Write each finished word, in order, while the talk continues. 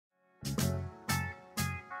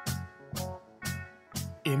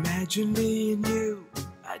Imagine me and you,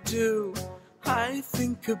 I do. I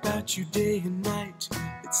think about you day and night.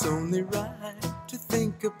 It's only right to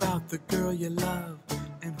think about the girl you love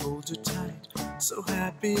and hold her tight. So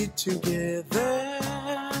happy together.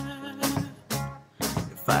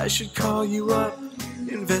 If I should call you up,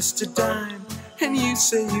 invest a dime, and you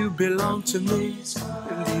say you belong to me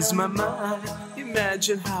and ease my mind,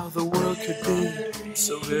 imagine how the world could be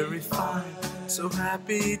so very fine, so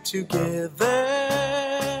happy together.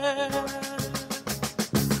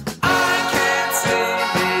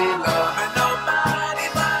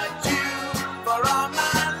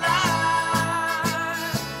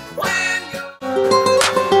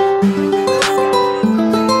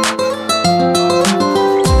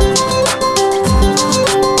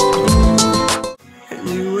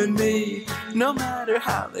 No matter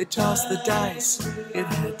how they toss the dice, it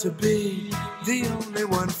had to be. The only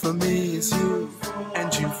one for me is you,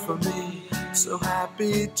 and you for me. So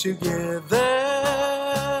happy together.